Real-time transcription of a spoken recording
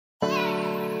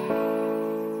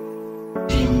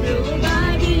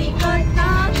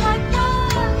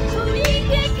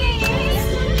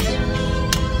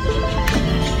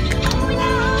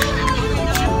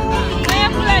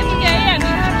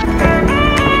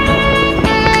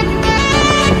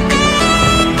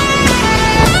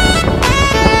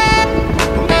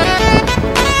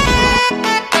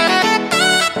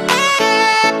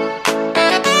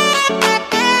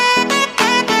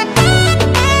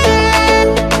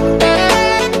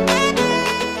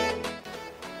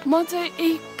चाहिँ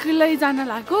एक्लै जान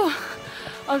लाग्यो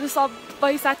अरु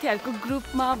सबै साथीहरुको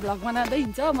ग्रुपमा भ्लग बनाउँदै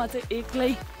हिँड्छ म चाहिँ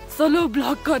एक्लै सोलो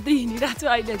भ्लग गर्दै हिँडिरहेको छु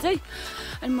अहिले चाहिँ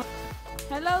अनि म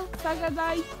हेलो सागर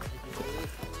दाइ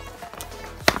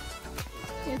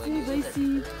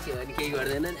केही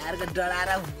गर्दैन अर्को डराएर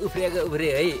उफ्रे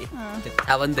है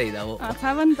थाहा पनि तैदा हो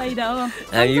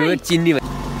हामी यो चिन्नी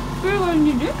के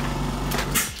गर्ने नि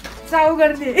चाउ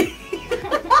गर्ने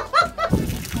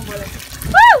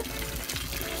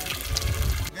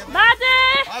बाजे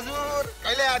हजुर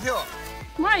कहिले आथ्यो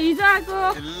म हिजो आको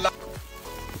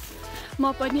म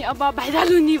पनि अब भाइरल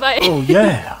हुने भए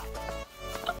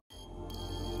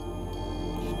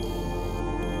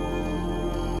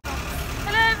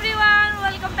hello everyone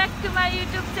welcome back to my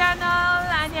YouTube channel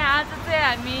अनि आज चाहिँ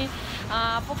हामी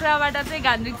पोखराबाट चाहिँ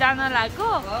घान्द्रुक जान लाग्यो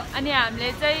अनि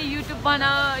हामीले चाहिँ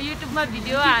युट्युबमा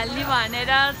भिडियो हाल्ने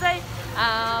भनेर चाहिँ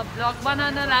भ्लग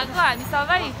बनाउन लाग्यो हामी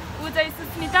सबै ऊ चाहिँ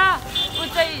सुस्मिता ऊ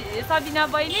चाहिँ सबिना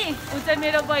बहिनी ऊ चाहिँ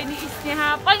मेरो बहिनी स्नेहा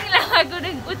पङ्गिलामा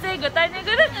गुरुङ ऊ चाहिँ घोताइने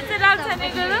गुरुङ ऊ चाहिँ रामछाने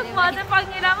गुरुङ म चाहिँ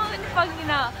पङ्गिलामा उनी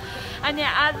पङ्गिला अनि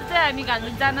आज चाहिँ हामी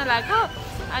घान्द्रुक जान लाग्यो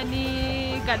अनि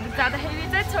घान्द्रुक जाँदाखेरि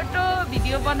चाहिँ छोटो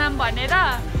भिडियो बनाऊँ भनेर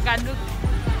घान्द्रुक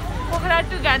पोखरा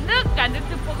टु घान्द्रुक घान्द्रुक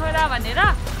टु पोखरा भनेर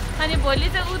अनि भोलि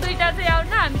चाहिँ ऊ दुईटा चाहिँ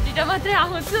आउनु हामी दुईटा मात्रै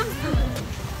आउँछौँ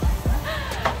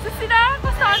सुस्मिता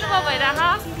कस्तो अनुभव भइरहेको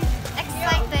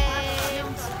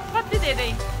कति धेरै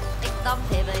एकदम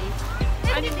धेरै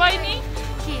अनि बहिनी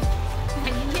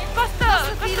कस्तो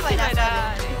भइरहेको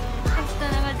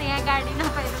यहाँ गाडी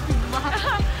नपाएर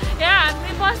यहाँ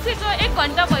हामी बसेको 1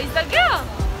 घन्टा भइसक्यो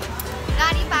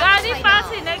गाडी पास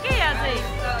छैन कि यहाँ चाहिँ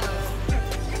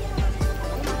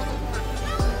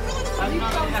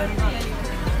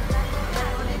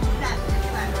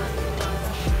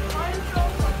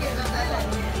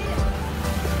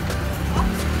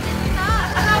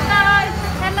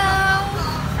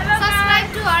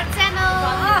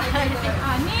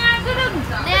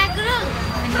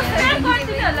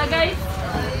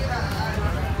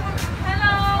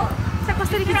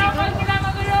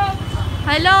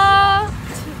हेलो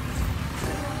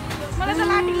मलाई त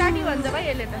लाठी लाठी भन्छ भाइ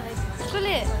यसले त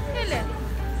कसले यसले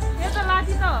यो त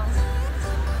लाठी त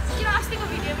किन अस्तिको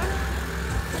भिडियोमा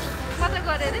म त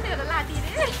गरे रे त्यो लाठी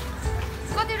रे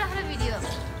कतिवटा खाले भिडियो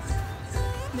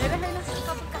धेरै छैन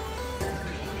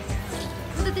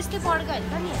उ त त्यस्तै पड्का होइन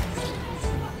नि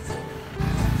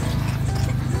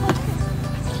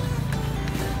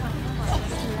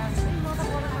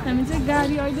हामी चाहिँ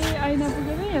गाडी अहिले आइन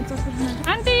पुगेर यहाँ चटपटमा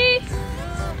आन्टी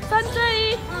सन्चै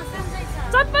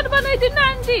चटपट बनाइदिनु न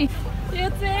आन्टी यो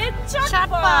चाहिँ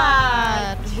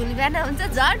चटपट भोलि बिहान हुन्छ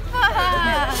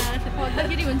झटपट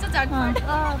भन्दाखेरि हुन्छ झटपट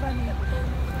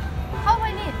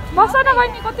बस न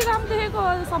बहिनी कति राम्रो देखेको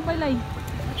सबैलाई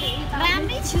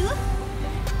राम्रै छु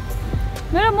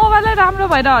मेरो मोबाइलै राम्रो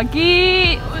भएर हो कि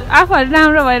आफूहरू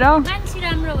राम्रो भएर मान्छे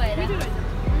राम्रो भएर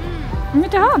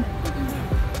मिठो हो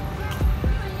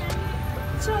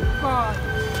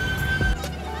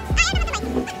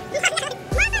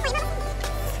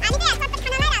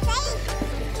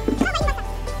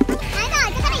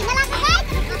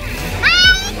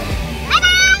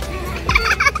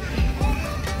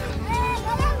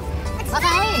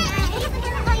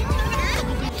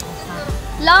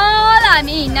ल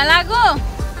हामी हिँड्न लाग्यो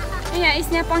यहाँ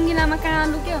स्नेहा पङ्गिलामा कहाँ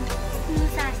लुक्यो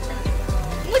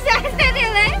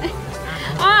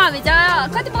हामी त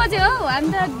कति बज्यो हौ हामी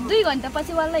त 2 घन्टा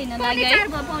पछि वाला हिँड्न लाग्यो है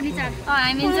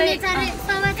हामी चाहिँ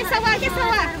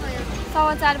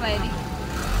 4:15 भयो नि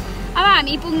अब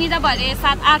हामी पुग्ने त भरे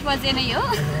 7-8 बजे नै हो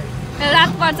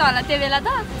रात पर्छ होला त्यो बेला त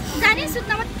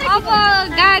अब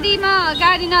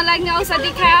गाडी नलाग्ने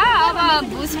औषधि खा अब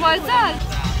भुस पर्छ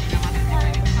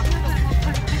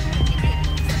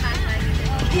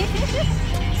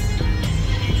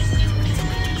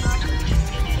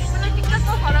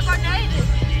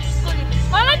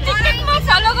मलाई टिकटकमा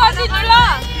फलो गरिदिनु ल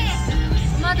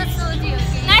म त सोधियो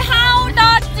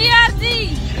nahau.grg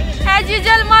एज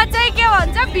युजुअल म चाहिँ के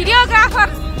भन्छ भिडियोग्राफर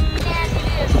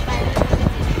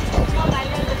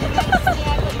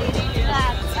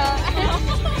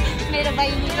मेरो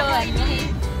बहिनीको भन्ने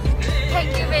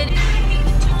thank you very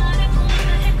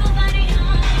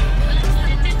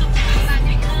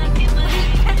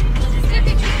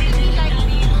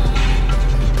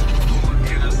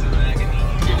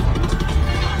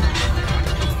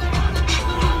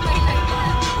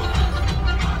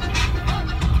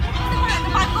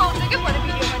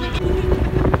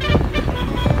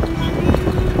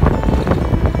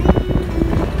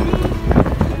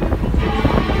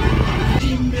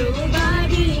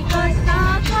Body, kata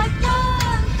kata,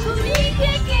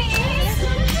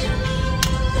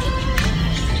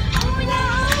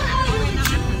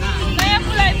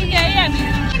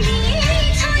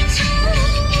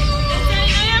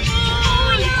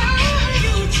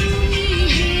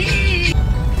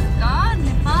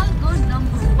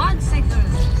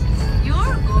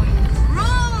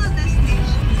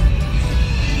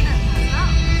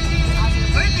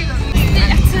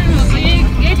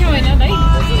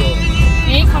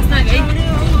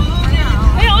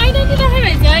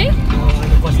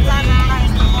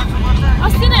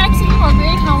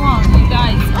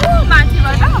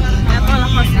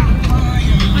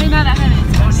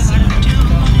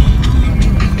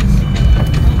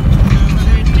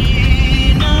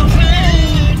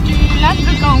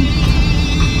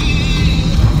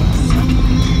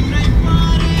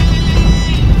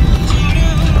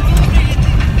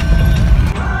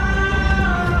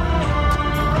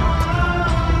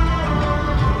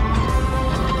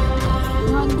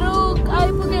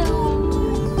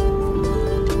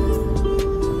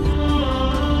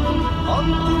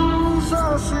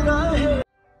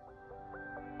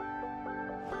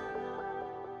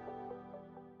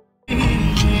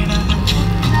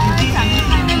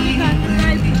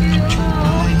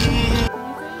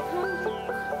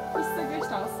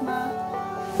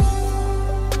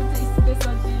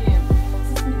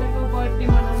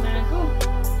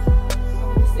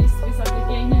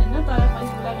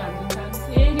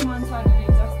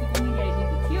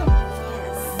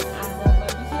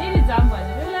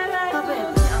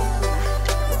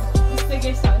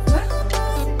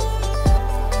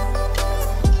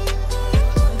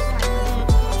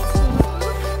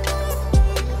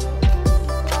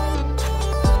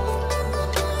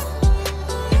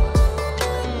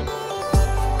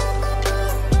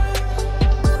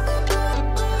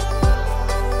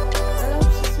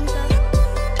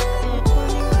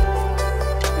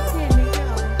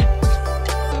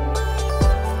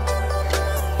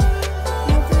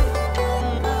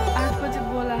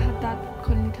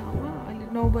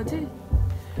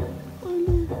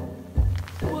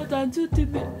 जान्छु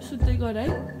तिमी सुत्दै गर है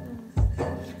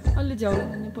अलि झ्याउला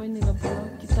भने बहिनीलाई बोलाऊ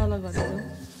कि तल घर जाऊ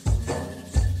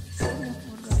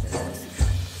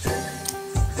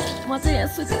म चाहिँ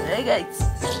यहाँ सुत्छु है गाइस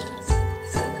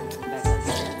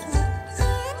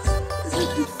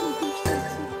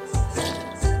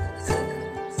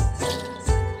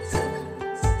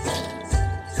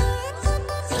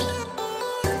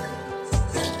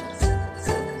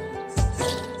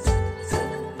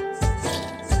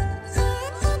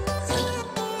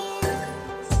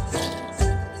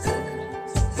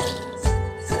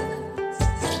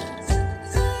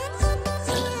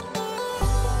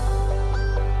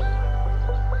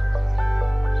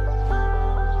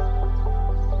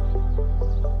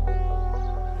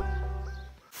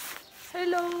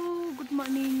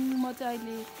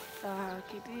अहिले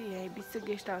के अरे यहाँ विश्व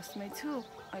गेस्ट हाउसमै छु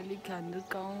अहिले घान्द्रुक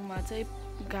गाउँमा चाहिँ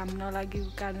घाम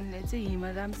नलागेको कारणले चाहिँ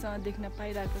हिमाल राम्रोसँग देख्न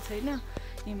पाइरहेको छैन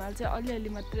हिमाल चाहिँ अलिअलि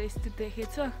मात्र यस्तो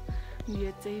देखेछ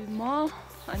यो चाहिँ म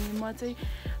अनि म चाहिँ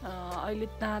अहिले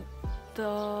दाँत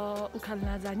उखाल्न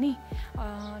जाने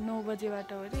 9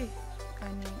 बजेबाट हो अरे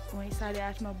अनि वहीँ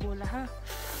 8:30 मा बोला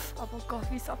अब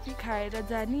कफी सफी खाएर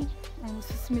जाने अनि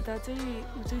सुस्मिता चाहिँ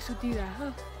ऊ चाहिँ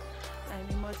सुतिरहेको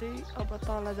अनि म चाहिँ अब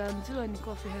तल जान्छु अनि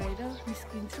कफी खाएर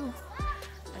निस्किन्छु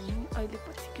अनि अहिले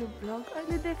पछिको भ्लग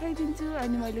अहिले देखाइदिन्छु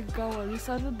अनि मैले गाउँहरू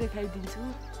सबै देखाइदिन्छु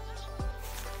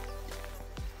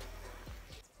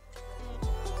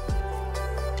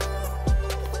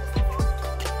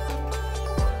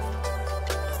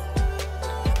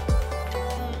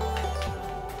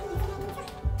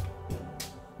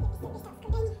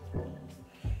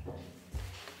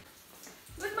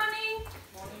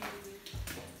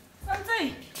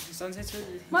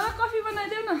मलाई कफी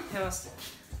बनाइदेऊ न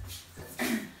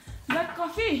ब्ल्याक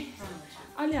कफी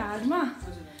अलि हार्डमा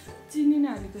चिनी नै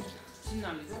हालेको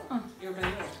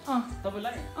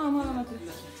मलाई मात्रै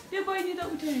त्यो बहिनी त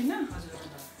उठ्यो होइन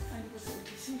अहिले पछि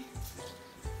उठेपछि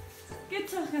के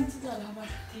छ खान्छ होला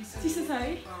चिसो छ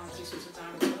है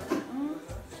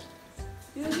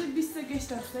यो चाहिँ विश्व गेस्ट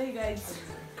हाउस है गाइस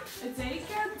यो चाहिँ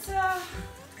कान्छ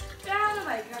प्यारो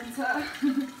भाइ कान्छ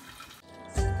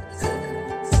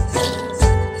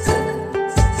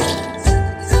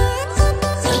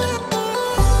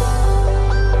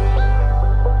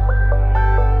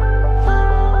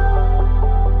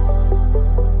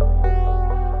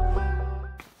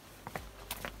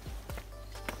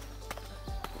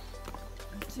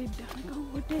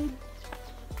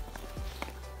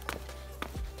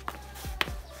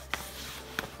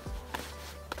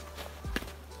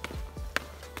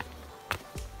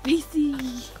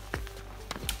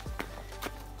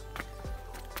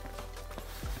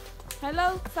हेलो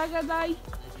सागर दाई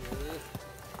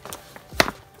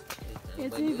यो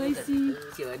चाहिँ भैँसी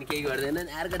के भने केही गर्दैन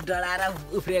अर्को डराएर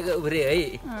उफ्रिएको उफ्रे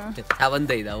है छाबन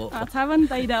तैदा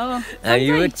हो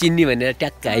यो चिन्नी भनेर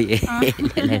ट्याक्क आइए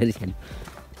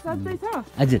सधैँ छ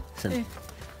हजुर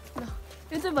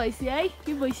यो चाहिँ भैँसी है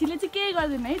यो भैँसीले चाहिँ केही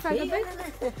गर्दैन है सागर दाई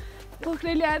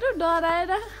पोखरेली आएर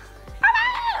डराएर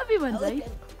भन्छ है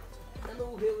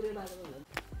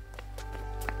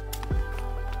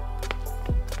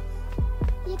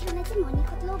यो ठाउँमा चाहिँ मनी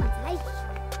खोत्लो भन्छ है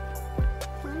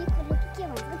मनी खोत्लो के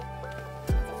भन्छ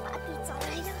माथि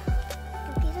चढाएर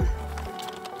बोकेर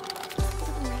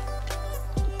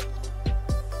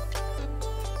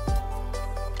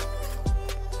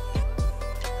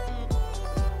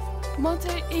म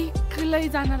चाहिँ एक्लै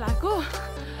जान लाग्यो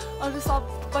अरू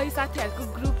सबै साथीहरूको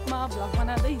ग्रुपमा भ्लग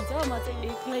बनाउँदै हिँड्छ म चाहिँ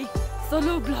एक्लै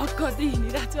सोलो भ्लग गर्दै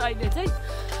हिँडिरहेको छु अहिले चाहिँ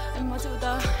अनि म चाहिँ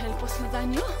उता हेल्प पोस्टमा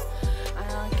जाने हो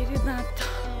के अरे दाँत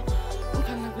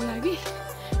उखाल्नको लागि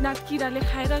दाँत किराले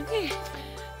खाएर कि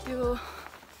त्यो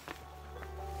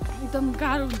एकदम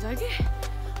गाह्रो हुन्छ कि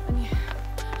अनि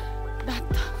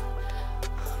दाँत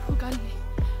उखाल्ने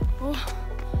हो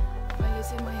अहिले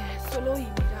चाहिँ म यहाँ सोलो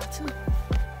हिँडिरहेको छु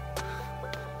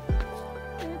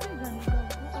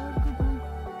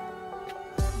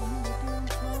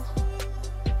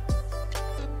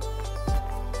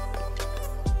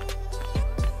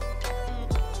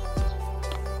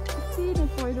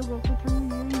पहिरो गएको ठाउँ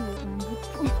यही हो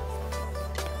घान्द्रुकको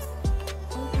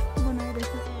कस्तो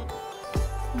बनाइरहेछ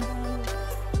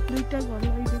दुईवटा घर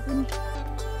अहिले पनि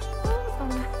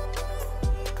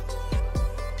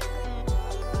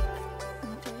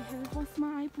हेल्प पोस्टमा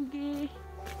आइपुगेँ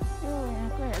यो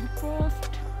यहाँको हेल्प पोस्ट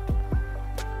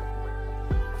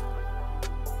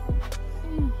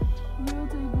यो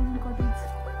चाहिँ Gurung cottage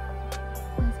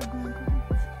Gurung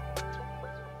cottage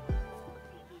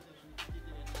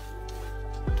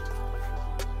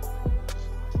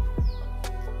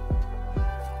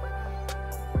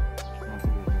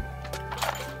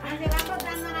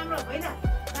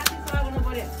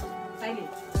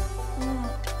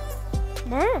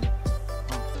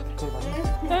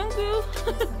thank you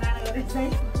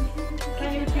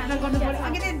खाना गर्नु पर्यो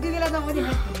अघि नै दिदीलाई त पनि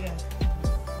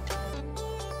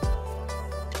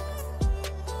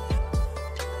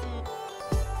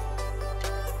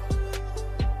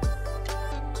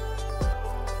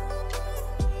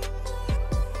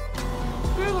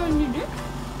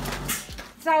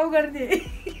चाउ गरिदिए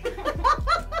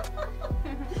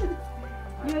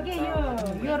यो के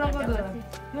यो रगत हो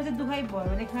यो चाहिँ दुखाइ भयो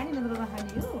भने खाने नत्र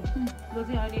नखाने हो यो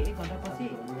चाहिँ अहिले 1 घण्टा पछि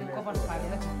त्यो कपाल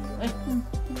फालेर खाने है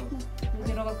यो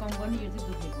चाहिँ रगत कम गर्ने यो चाहिँ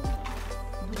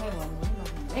दुखाइ भयो भने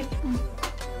नखाने है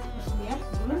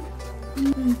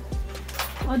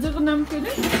हजुरको नाम के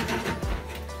रे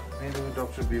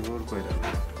डाक्टर बिबोर कोइराला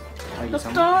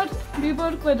डाक्टर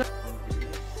बिबोर कोइराला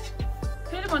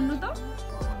फेरि भन्नु त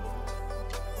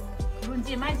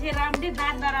रुन्चे मान्छे राम्रो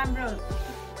दाँत नराम्रो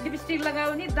लिपस्टिक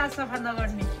लगाउने दाँत सफा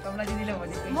नगर्ने कमला दिदीले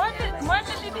भनेको मैले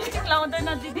लिपस्टिक लाउँदैन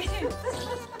दिदी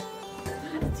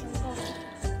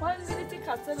मैले लिपस्टिक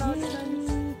खास लाउँदैन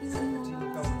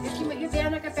यो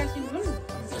बिहानका पेसेन्ट हुन्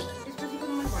त्यसपछि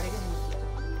पनि मैले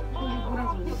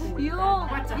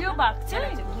भनेको यो भाग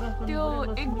चाहिँ त्यो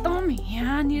एकदम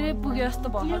यहाँनिरै पुगे जस्तो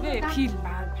भयो कि फिल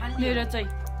मेरो चाहिँ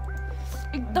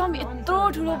एकदम यत्रो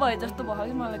ठुलो भयो जस्तो भयो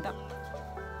कि मलाई त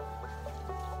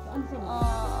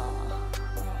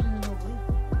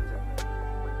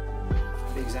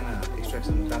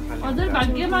हजुर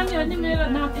भाग्यमानी हो नि मेरो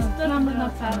नाम यस्तो राम्रो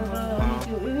नक्सारो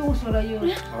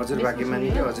हजुर भाग्यमानी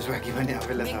के हजुर भाग्यमानी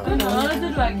आफैलाई थाहा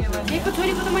हजुर भाग्यमानी एकको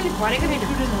छोरीको त मैले भनेको थिएँ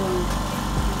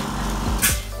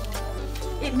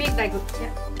ए मेघदाईको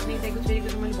छोरीको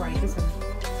त मैले भनेको छ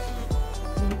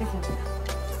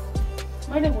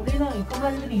मैले हुँदैन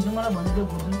कमलाले पनि हिजो मलाई भनेको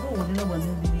घुर्जुङको हुँदैन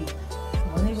भन्यो दिदी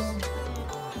भनेको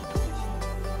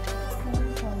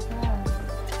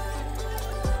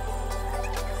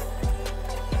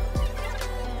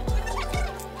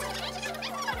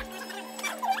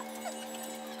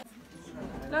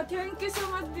थ्याङ्क यू सो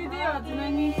मच दिदी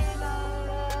हजुरलाई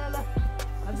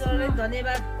हजुरलाई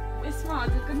धन्यवाद यसमा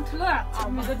हजुरको नि ठुलो हात छ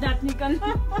मेरो दाँत निकाल्नु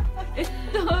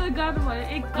यस्तो गाह्रो भयो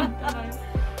 1 घन्टा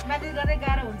माथि गरेर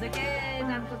गाह्रो हुन्छ के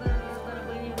नामको त तर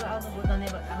बहिनीको आउनुभयो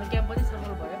धन्यवाद हाम्रो क्याम्प पनि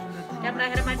सफल भयो क्याम्प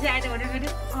राखेर मान्छे आएन भने फेरि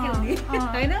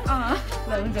होइन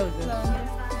ल हुन्छ हुन्छ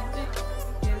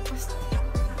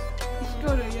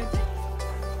स्टोर हो यो चाहिँ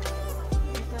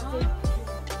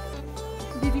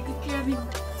दिदीको क्याबिन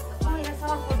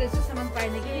सामान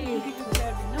पाइने कि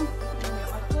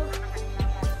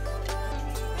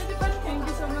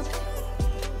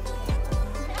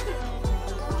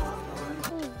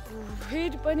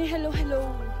फेरि पनि हेलो हेलो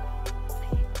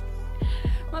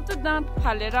म त दाँत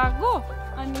फालेर आएको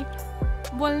अनि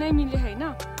बोल्नै मिल्यो होइन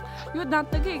यो दाँत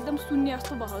त के एकदम शून्य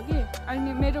जस्तो भयो कि अनि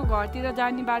मेरो घरतिर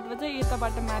जाने बाटो चाहिँ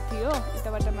यताबाट माथि हो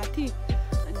यताबाट माथि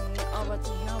अनि अब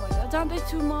चाहिँ यहाँबाट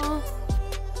जाँदैछु म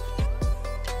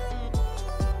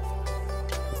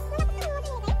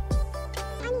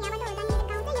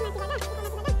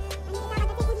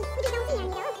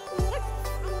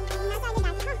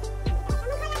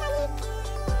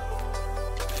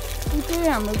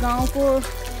हाम्रो गाउँको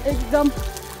एकदम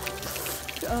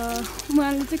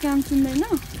उहाँले चाहिँ काम सुन्दैन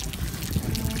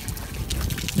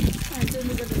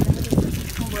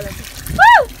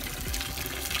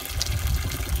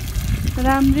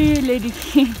राम्री लेडी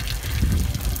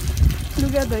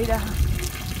लुगा धोइरह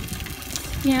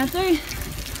यहाँ चाहिँ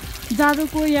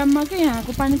जाडोको याममा के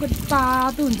यहाँको पानीको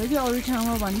तातो हुन्छ कि अरू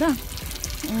ठाउँमा भन्दा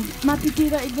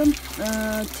माथितिर एकदम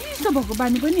चिसो भएको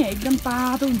पानी पनि एकदम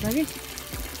तातो हुन्छ कि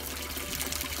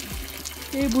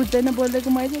केही बुझ्दैन बोलेको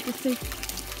मैले त्यस्तै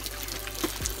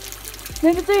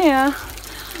मेरो चाहिँ यहाँ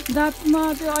दाँतमा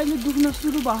त्यो अहिले दुख्न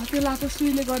सुरु भएको त्यो लाटो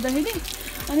सुईले गर्दाखेरि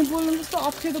अनि बोल्नु जस्तो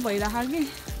अप्ठ्यारो भइरहेको कि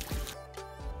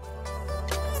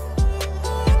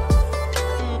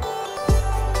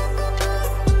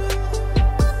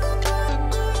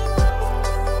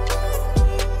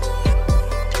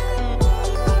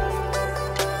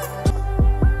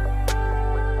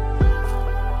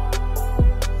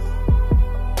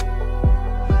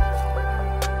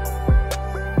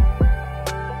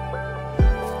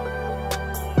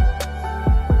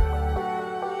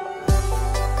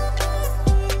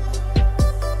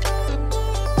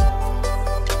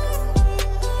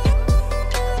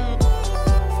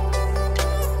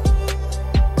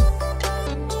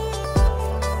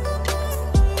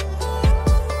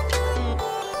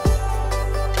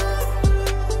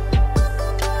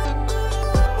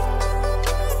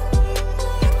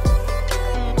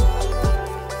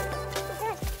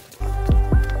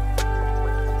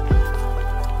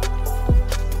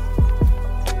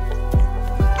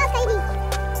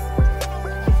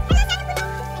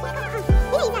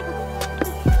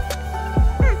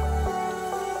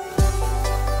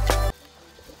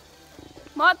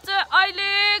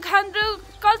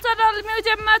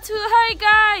म्युजियममा छु है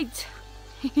गाइज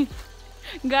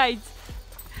गाइज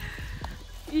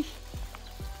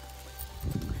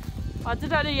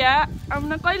हजुरहरू यहाँ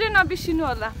आउन कहिले नबिर्सिनु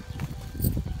होला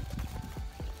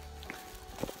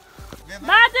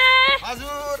बाजे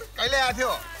हजुर कहिले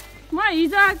आथ्यो म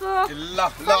हिजो आएको ल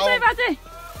बाजे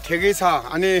ठिकै छ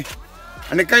अनि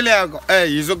कहिले आएको ए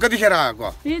हिजो कतिखेर आएको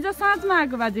हिजो साँझमा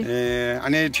आएको बाजे ए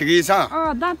अनि ठिकै छ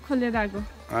दाँत खोलेर आएको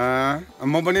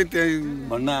म पनि त्यही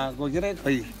भन्न आएको के रे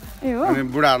खै ए हो अनि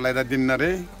बुढाहरूलाई त दिन्न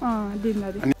रे दिन्न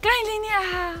रे कहीँ लिने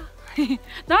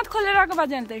दाँत खोलेर आएको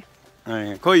बाजे अन्त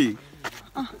खोइ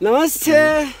नमस्ते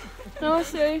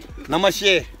नमस्ते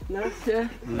नमस्ते नमस्ते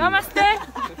नमस्ते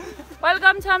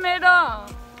वेलकम छ मेरो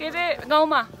के अरे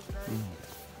गाउँमा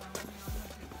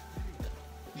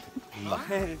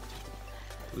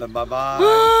ल बाबा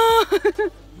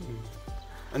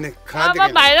अनि अब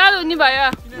भाइरल हुने भयो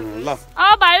ल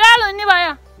अब भाइरल हुने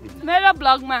भयो मेरो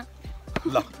ब्लगमा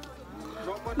ल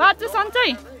बाजे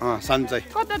सन्चै सन्चै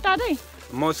कता टाढै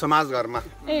म समाज घरमा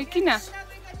ए किन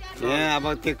यहाँ अब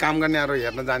त्यो काम गर्नेहरू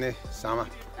हेर्न जाने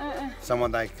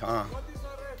सामुदायिक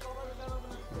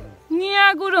निया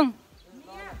गुरुङ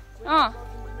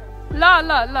ल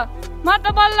ल ल म त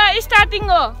बल्ल स्टार्टिङ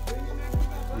हो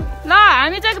ल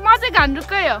हामी चाहिँ म चाहिँ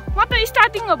घान्द्रुककै हो म त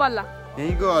स्टार्टिङ हो बल्ल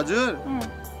यहीँको हजुर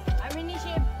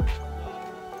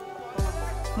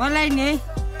मलाई नि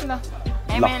ल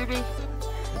एमएलबी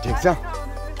ठिक छ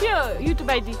के हो युट्युब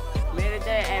आइडी मेरो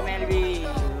चाहिँ एमएलबी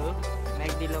हो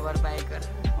म्याग्दी लोभर बाइकर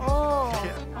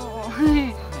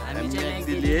हामी चाहिँ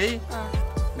दिल्ली है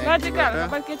बाजेको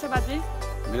हालखबर के छ बाजे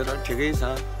मेरो ठिकै छ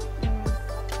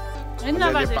होइन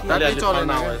बाजे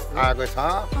आएको छ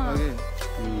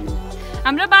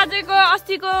हाम्रो बाजेको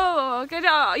अस्तिको के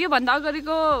अरे योभन्दा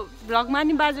अगाडिको भ्लगमा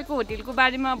नि बाजेको होटेलको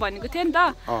बारेमा भनेको थियो नि त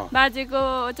बाजेको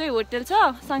चाहिँ होटेल छ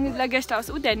सङ्गीतला गेस्ट हाउस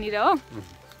उ त्यहाँनिर हो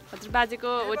हजुर बाजेको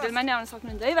होटेलमा नि आउन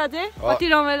सक्नुहुन्छ है बाजे कति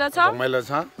रमाइलो छ रमाइलो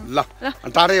छ ल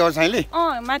टाढै हो साइली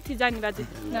माथि जाने बाजे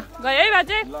ल गयो है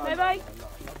बाजे बाई बाई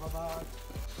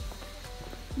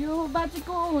यो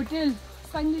बाजेको होटेल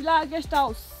सङ्गीतला गेस्ट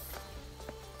हाउस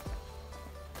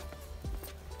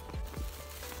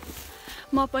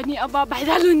म पनि अब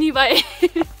भाइरल हुने भए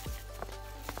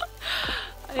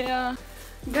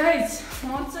गाइज म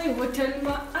चाहिँ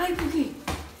होटेलमा आइपुगेँ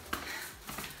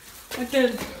होटेल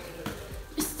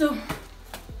यस्तो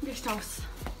गेस्ट हाउस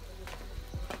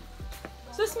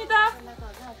सुस्मिता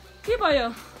के भयो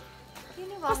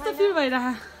कस्तो फिल भइरह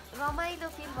रमाइलो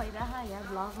फिल भइरह यहाँ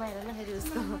भ्लगमा हेर्दाखेरि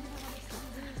उसको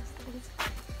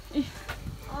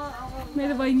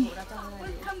मेरो बहिनी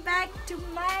welcome back to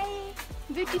my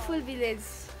beautiful village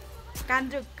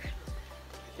गान्द्रुक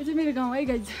यो चाहिँ मेरो गाउँ है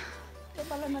गाइज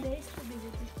नेपालमा मैले यस्तो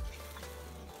भिलेज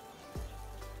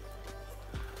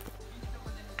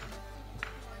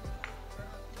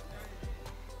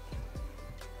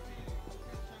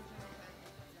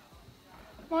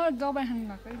मलाई दबाई खानु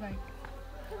भएको है भाइ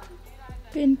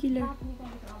पेन किलर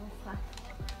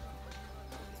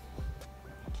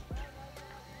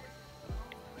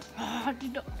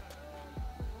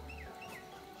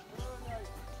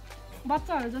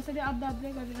बच्चाहरू जसरी आधा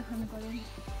आधै गरेर खानु पर्यो नि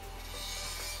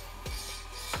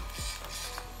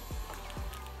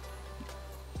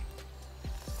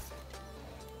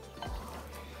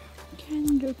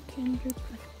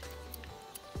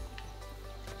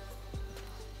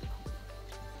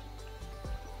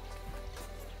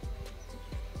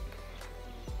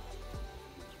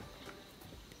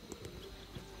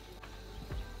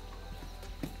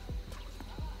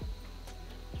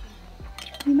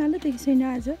हिमाल देखेको छैन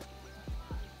आज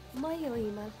मै हो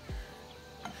हिमाल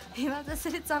हिमाल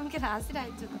जसरी चम्केर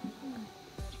हाँसिरहेको छु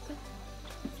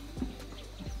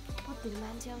कति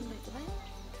मान्छे आउनुभएको भयो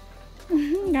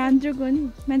घान्द्रुक हो नि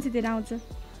मान्छे धेरै आउँछ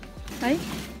है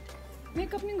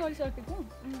मेकअप नि गरिसकेको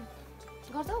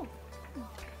गर्छौ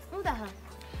उता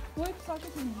वेट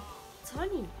सकेको नि छ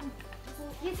नि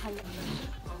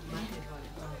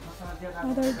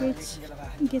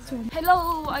के छैन हेलो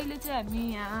अहिले चाहिँ हामी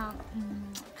यहाँ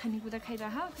खानेकुरा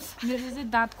खाइरह मेरो चाहिँ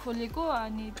दाँत खोलेको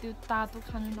अनि त्यो तातो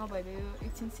खानु नभएर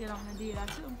एकछिन सेलाउन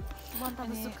दिइरहेको छु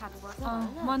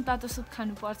मन तातो सुप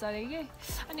खानुपर्छ अरे कि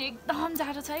अनि एकदम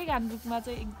जाडो छ है घान्द्रुकमा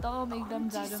चाहिँ एकदम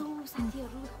जाडो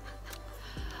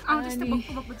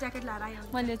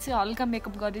मैले चाहिँ हल्का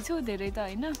मेकअप गरेको छु धेरै त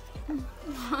होइन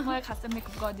मलाई खास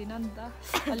मेकअप गर्दिनँ नि त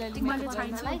अलिअलि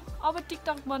अब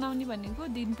टिकटक बनाउने भनेको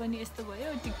दिन पनि यस्तो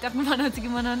भयो टिकटक बनाउँछु कि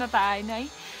बनाउन त आएन है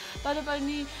तर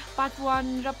पनि पार्ट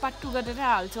 1 र पार्ट 2 गरेर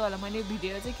हाल्छु होला मैले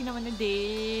भिडियो चाहिँ किनभने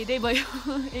धेरै भयो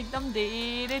एकदम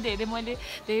धेरै मैले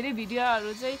धेरै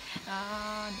भिडियोहरू चाहिँ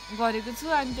गरेको छु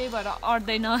अनि त्यही भएर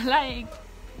अट्दैन होला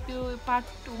त्यो पार्ट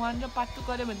 1 र पार्ट 2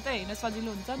 गऱ्यो भने त हेर्न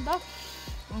सजिलो हुन्छ नि त।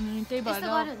 त्यही भएर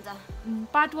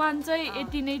पार्ट 1 चाहिँ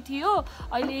यति नै थियो।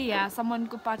 अहिले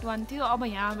यहाँसम्मको पार्ट 1 थियो। अब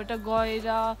यहाँबाट गएर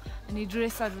अनि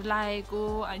ड्रेसहरू लगाएको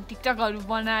अनि टिकटकहरू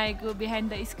बनाएको बिहाइन्ड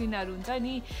द स्क्रिनहरू हुन्छ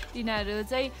नि तिनीहरू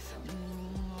चाहिँ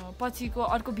पछिको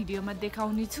अर्को भिडियोमा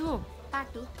देखाउने छु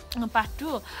पार्ट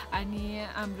 2। अनि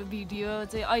हाम्रो भिडियो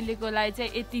चाहिँ अहिलेको लागि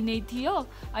चाहिँ यति नै थियो।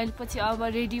 अहिले पछि अब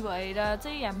रेडी भएर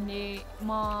चाहिँ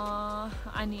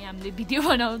हामीले भिडियो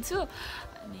बनाउँछु।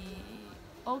 अनि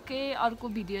ओके अर्को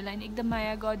भिडियोलाई नि एकदम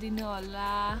माया गरिदिनु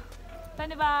होला।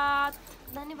 धन्यवाद।